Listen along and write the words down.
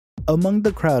Among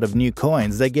the crowd of new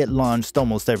coins that get launched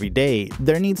almost every day,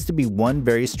 there needs to be one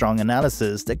very strong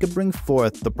analysis that could bring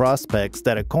forth the prospects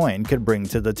that a coin could bring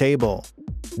to the table.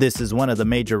 This is one of the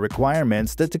major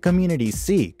requirements that the community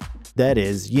seek, that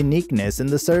is, uniqueness in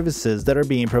the services that are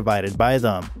being provided by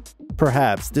them.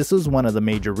 Perhaps this was one of the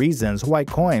major reasons why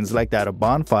coins like that of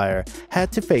Bonfire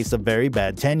had to face a very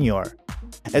bad tenure.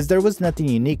 As there was nothing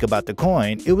unique about the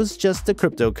coin, it was just the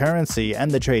cryptocurrency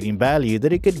and the trading value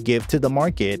that it could give to the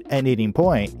market at any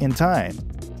point in time.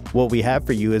 What we have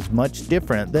for you is much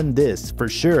different than this for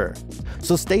sure,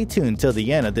 so stay tuned till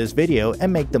the end of this video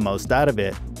and make the most out of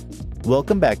it.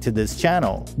 Welcome back to this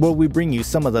channel, where we bring you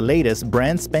some of the latest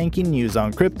brand spanking news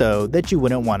on crypto that you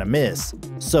wouldn't want to miss.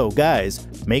 So guys,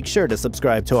 make sure to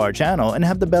subscribe to our channel and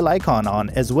have the bell icon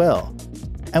on as well.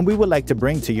 And we would like to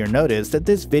bring to your notice that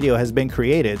this video has been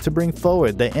created to bring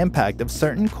forward the impact of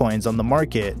certain coins on the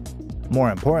market.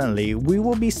 More importantly, we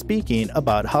will be speaking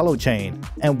about Holochain,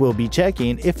 and we'll be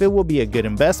checking if it will be a good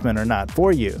investment or not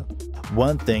for you.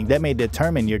 One thing that may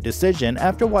determine your decision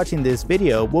after watching this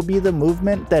video will be the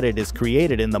movement that it has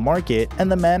created in the market and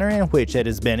the manner in which it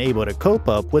has been able to cope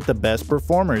up with the best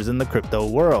performers in the crypto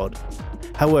world.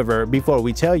 However, before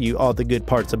we tell you all the good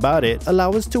parts about it,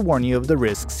 allow us to warn you of the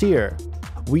risks here.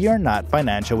 We are not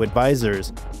financial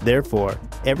advisors. Therefore,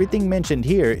 everything mentioned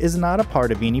here is not a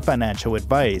part of any financial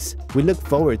advice. We look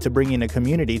forward to bringing a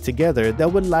community together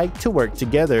that would like to work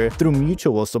together through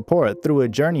mutual support through a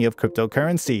journey of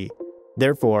cryptocurrency.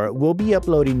 Therefore, we'll be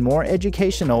uploading more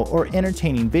educational or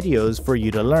entertaining videos for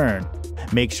you to learn.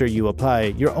 Make sure you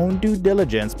apply your own due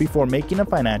diligence before making a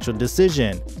financial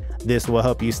decision. This will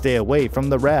help you stay away from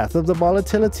the wrath of the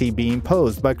volatility being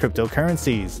posed by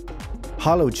cryptocurrencies.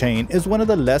 Holochain is one of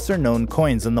the lesser known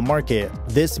coins in the market.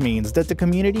 This means that the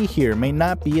community here may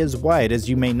not be as wide as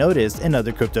you may notice in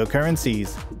other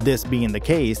cryptocurrencies. This being the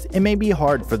case, it may be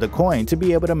hard for the coin to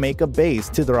be able to make a base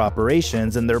to their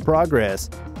operations and their progress.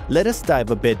 Let us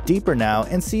dive a bit deeper now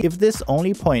and see if this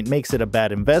only point makes it a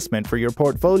bad investment for your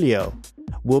portfolio.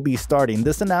 We'll be starting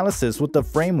this analysis with the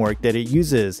framework that it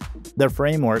uses. The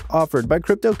framework offered by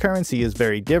cryptocurrency is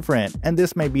very different, and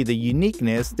this may be the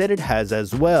uniqueness that it has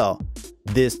as well.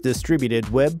 This distributed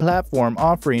web platform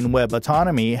offering web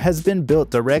autonomy has been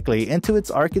built directly into its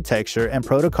architecture and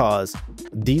protocols.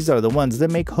 These are the ones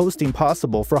that make hosting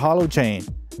possible for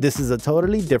Holochain. This is a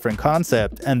totally different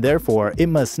concept, and therefore it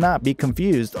must not be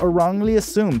confused or wrongly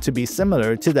assumed to be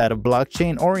similar to that of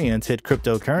blockchain-oriented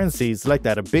cryptocurrencies like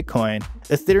that of Bitcoin,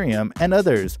 Ethereum, and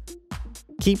others.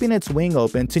 Keeping its wing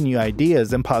open to new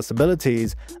ideas and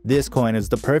possibilities, this coin is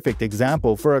the perfect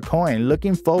example for a coin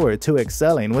looking forward to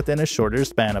excelling within a shorter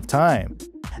span of time.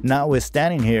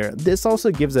 Notwithstanding here, this also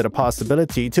gives it a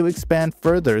possibility to expand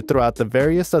further throughout the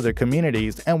various other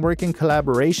communities and work in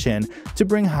collaboration to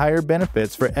bring higher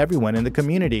benefits for everyone in the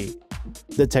community.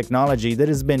 The technology that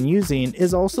has been using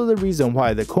is also the reason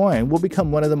why the coin will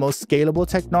become one of the most scalable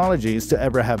technologies to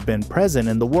ever have been present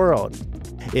in the world.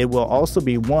 It will also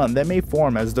be one that may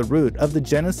form as the root of the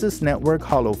Genesis Network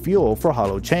Holo Fuel for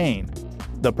Holochain.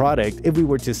 The product, if we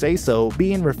were to say so,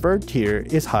 being referred here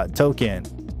is Hot Token.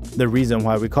 The reason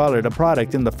why we call it a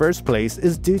product in the first place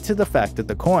is due to the fact that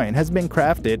the coin has been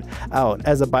crafted out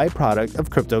as a byproduct of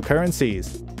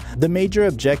cryptocurrencies. The major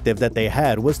objective that they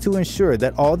had was to ensure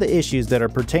that all the issues that are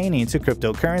pertaining to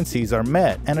cryptocurrencies are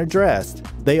met and addressed.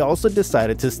 They also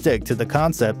decided to stick to the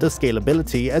concept of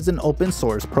scalability as an open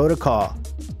source protocol.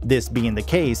 This being the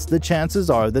case, the chances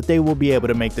are that they will be able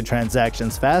to make the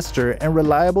transactions faster and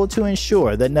reliable to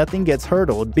ensure that nothing gets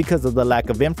hurdled because of the lack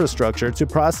of infrastructure to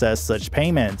process such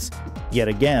payments. Yet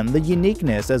again, the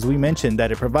uniqueness, as we mentioned,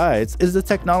 that it provides is the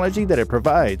technology that it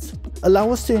provides. Allow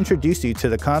us to introduce you to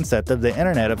the concept of the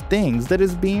Internet of Things that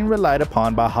is being relied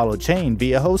upon by Holochain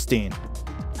via hosting.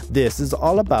 This is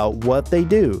all about what they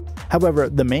do. However,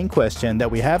 the main question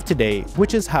that we have today,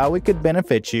 which is how it could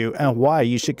benefit you and why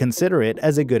you should consider it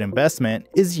as a good investment,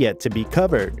 is yet to be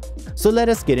covered. So let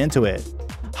us get into it.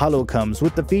 Holo comes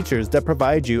with the features that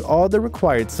provide you all the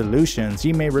required solutions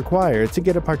you may require to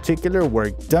get a particular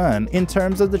work done in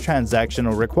terms of the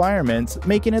transactional requirements,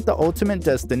 making it the ultimate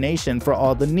destination for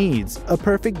all the needs, a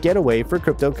perfect getaway for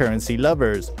cryptocurrency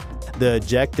lovers. The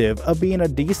objective of being a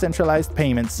decentralized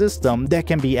payment system that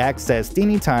can be accessed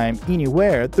anytime,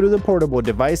 anywhere through the portable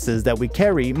devices that we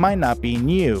carry might not be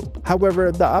new.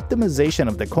 However, the optimization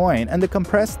of the coin and the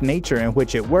compressed nature in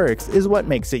which it works is what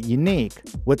makes it unique.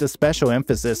 With a special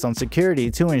emphasis on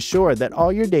security to ensure that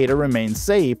all your data remains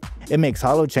safe, it makes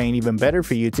Holochain even better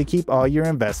for you to keep all your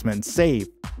investments safe.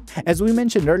 As we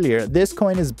mentioned earlier, this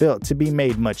coin is built to be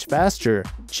made much faster,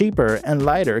 cheaper, and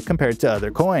lighter compared to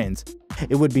other coins.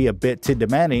 It would be a bit too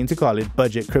demanding to call it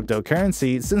budget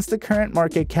cryptocurrency, since the current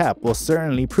market cap will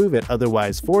certainly prove it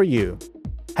otherwise for you.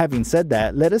 Having said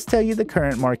that, let us tell you the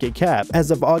current market cap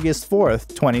as of August 4th,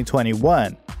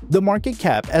 2021. The market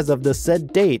cap as of the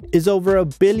said date is over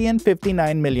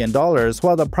 $1,059 million,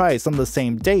 while the price on the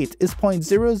same date is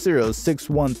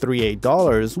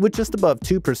 $0.006138, which is above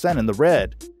 2% in the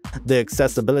red. The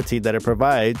accessibility that it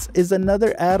provides is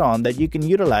another add-on that you can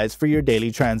utilize for your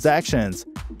daily transactions.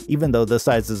 Even though the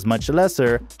size is much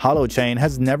lesser, Holochain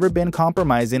has never been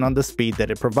compromising on the speed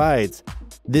that it provides.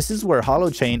 This is where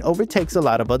Holochain overtakes a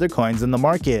lot of other coins in the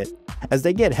market. As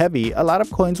they get heavy, a lot of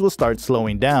coins will start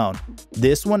slowing down.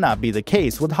 This will not be the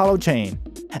case with Holochain.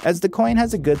 As the coin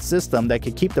has a good system that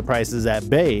can keep the prices at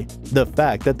bay, the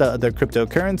fact that the other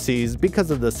cryptocurrencies, because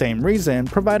of the same reason,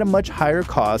 provide a much higher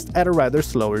cost at a rather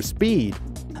slower speed.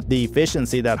 The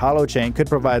efficiency that Holochain could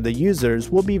provide the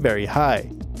users will be very high.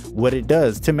 What it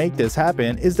does to make this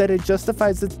happen is that it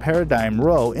justifies its paradigm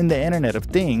role in the Internet of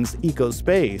Things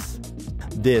ecospace.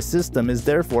 This system is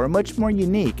therefore much more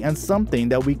unique and something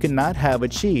that we could not have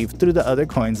achieved through the other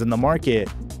coins in the market.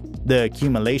 The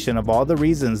accumulation of all the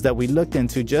reasons that we looked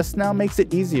into just now makes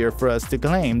it easier for us to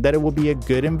claim that it will be a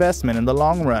good investment in the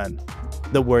long run.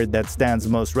 The word that stands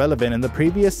most relevant in the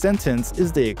previous sentence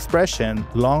is the expression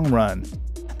long run.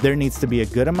 There needs to be a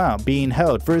good amount being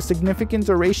held for a significant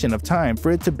duration of time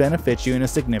for it to benefit you in a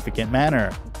significant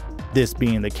manner. This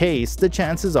being the case, the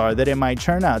chances are that it might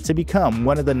turn out to become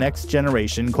one of the next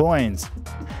generation coins.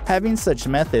 Having such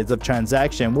methods of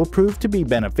transaction will prove to be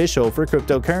beneficial for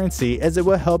cryptocurrency, as it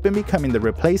will help in becoming the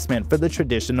replacement for the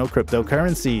traditional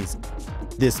cryptocurrencies.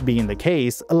 This being the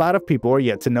case, a lot of people are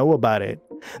yet to know about it.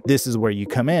 This is where you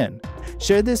come in.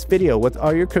 Share this video with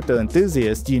all your crypto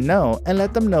enthusiasts you know and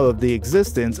let them know of the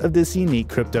existence of this unique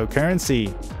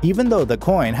cryptocurrency. Even though the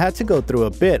coin had to go through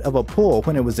a bit of a pull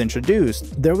when it was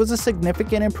introduced, there was a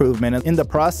significant improvement in the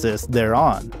process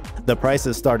thereon. The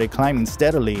prices started climbing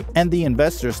steadily, and the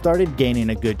investors started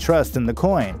gaining a good trust in the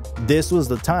coin. This was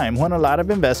the time when a lot of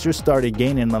investors started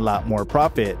gaining a lot more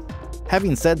profit.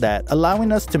 Having said that,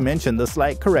 allowing us to mention the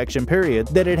slight correction period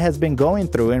that it has been going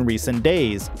through in recent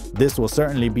days. This will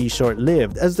certainly be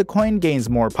short-lived as the coin gains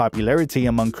more popularity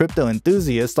among crypto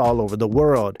enthusiasts all over the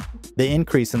world. The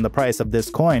increase in the price of this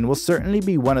coin will certainly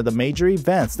be one of the major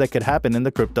events that could happen in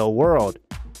the crypto world.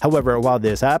 However, while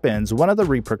this happens, one of the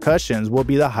repercussions will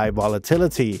be the high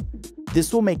volatility.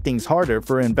 This will make things harder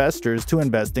for investors to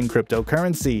invest in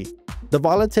cryptocurrency. The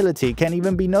volatility can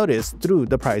even be noticed through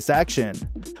the price action,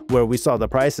 where we saw the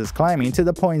prices climbing to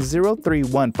the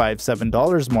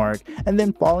 $0.03157 mark and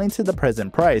then falling to the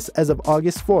present price as of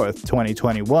August 4th,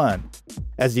 2021.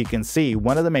 As you can see,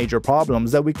 one of the major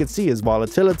problems that we could see is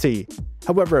volatility.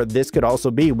 However, this could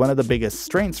also be one of the biggest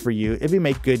strengths for you if you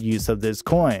make good use of this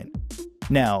coin.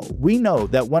 Now, we know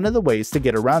that one of the ways to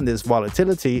get around this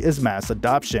volatility is mass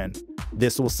adoption.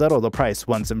 This will settle the price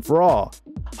once and for all.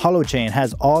 Holochain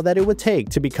has all that it would take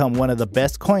to become one of the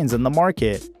best coins in the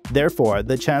market. Therefore,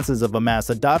 the chances of a mass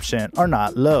adoption are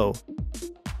not low.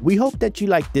 We hope that you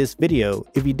liked this video.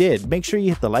 If you did, make sure you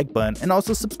hit the like button and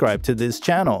also subscribe to this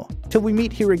channel. Till we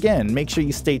meet here again, make sure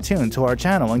you stay tuned to our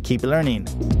channel and keep learning.